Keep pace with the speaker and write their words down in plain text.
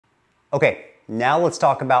Okay, now let's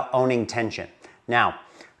talk about owning tension. Now,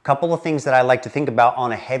 a couple of things that I like to think about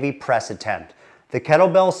on a heavy press attempt. The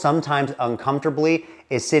kettlebell sometimes uncomfortably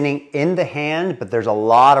is sitting in the hand, but there's a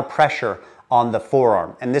lot of pressure on the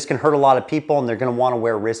forearm. And this can hurt a lot of people and they're gonna wanna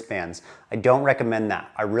wear wristbands. I don't recommend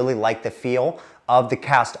that. I really like the feel of the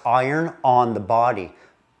cast iron on the body.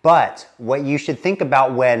 But what you should think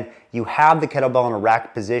about when you have the kettlebell in a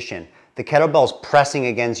rack position, the kettlebell's pressing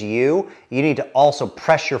against you, you need to also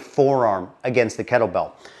press your forearm against the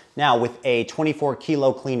kettlebell. Now with a 24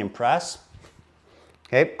 kilo clean and press,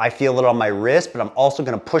 okay, I feel it on my wrist, but I'm also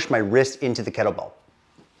gonna push my wrist into the kettlebell.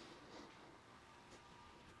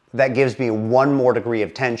 That gives me one more degree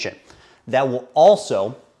of tension. That will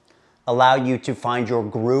also allow you to find your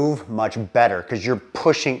groove much better because you're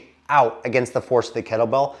pushing out against the force of the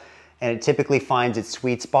kettlebell, and it typically finds its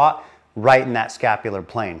sweet spot right in that scapular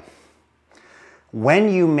plane.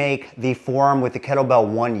 When you make the forearm with the kettlebell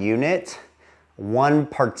one unit, one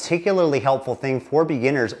particularly helpful thing for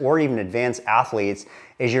beginners or even advanced athletes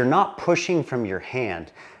is you're not pushing from your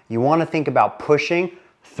hand. You want to think about pushing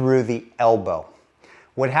through the elbow.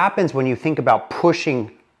 What happens when you think about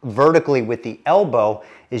pushing vertically with the elbow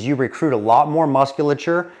is you recruit a lot more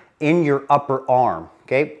musculature in your upper arm,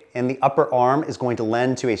 okay? And the upper arm is going to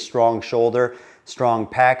lend to a strong shoulder, strong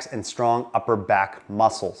pecs, and strong upper back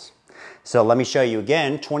muscles. So let me show you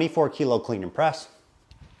again, 24 kilo clean and press.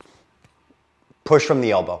 Push from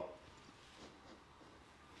the elbow.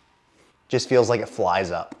 Just feels like it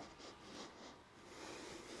flies up.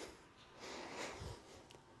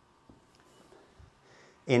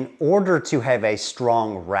 In order to have a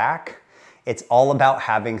strong rack, it's all about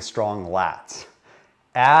having strong lats.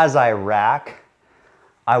 As I rack,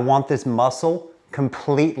 I want this muscle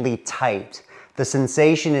completely tight. The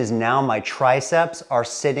sensation is now my triceps are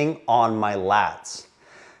sitting on my lats.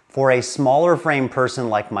 For a smaller frame person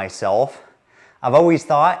like myself, I've always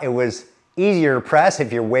thought it was easier to press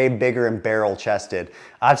if you're way bigger and barrel chested.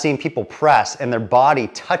 I've seen people press and their body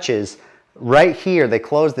touches right here. They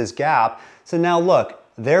close this gap. So now look,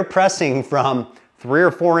 they're pressing from 3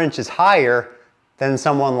 or 4 inches higher than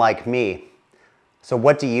someone like me. So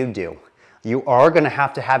what do? You are gonna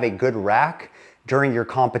have to have a good rack during your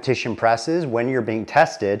competition presses when you're being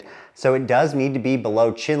tested. So it does need to be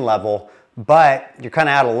below chin level, but you're kind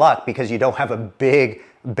of out of luck because you don't have a big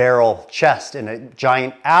barrel chest and a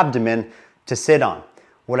giant abdomen to sit on.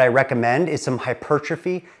 What I recommend is some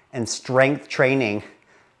hypertrophy and strength training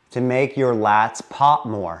to make your lats pop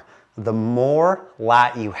more. The more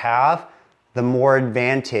lat you have, the more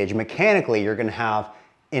advantage mechanically you're gonna have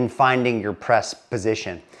in finding your press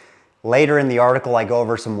position. Later in the article, I go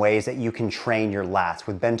over some ways that you can train your lats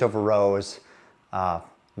with bent over rows,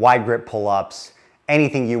 wide grip pull-ups,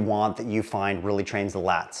 anything you want that you find really trains the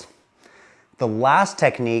lats. The last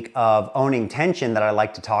technique of owning tension that I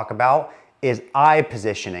like to talk about is eye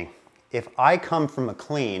positioning. If I come from a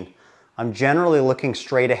clean, I'm generally looking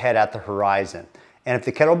straight ahead at the horizon. And if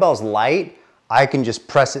the kettlebell's light, I can just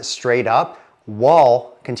press it straight up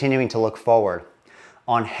while continuing to look forward.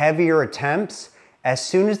 On heavier attempts, as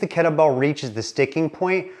soon as the kettlebell reaches the sticking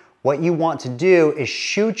point, what you want to do is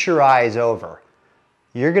shoot your eyes over.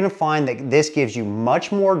 You're gonna find that this gives you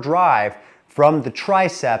much more drive from the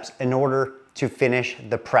triceps in order to finish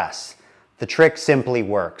the press. The trick simply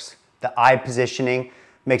works. The eye positioning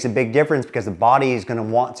makes a big difference because the body is gonna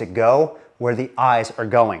want to go where the eyes are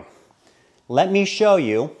going. Let me show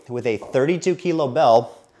you with a 32 kilo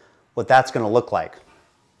bell what that's gonna look like.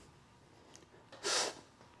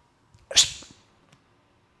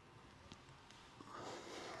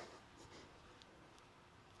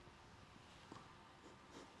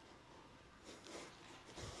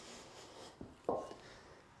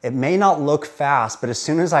 It may not look fast, but as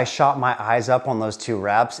soon as I shot my eyes up on those 2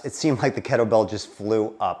 reps, it seemed like the kettlebell just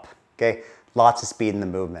flew up, okay? Lots of speed in the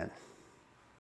movement.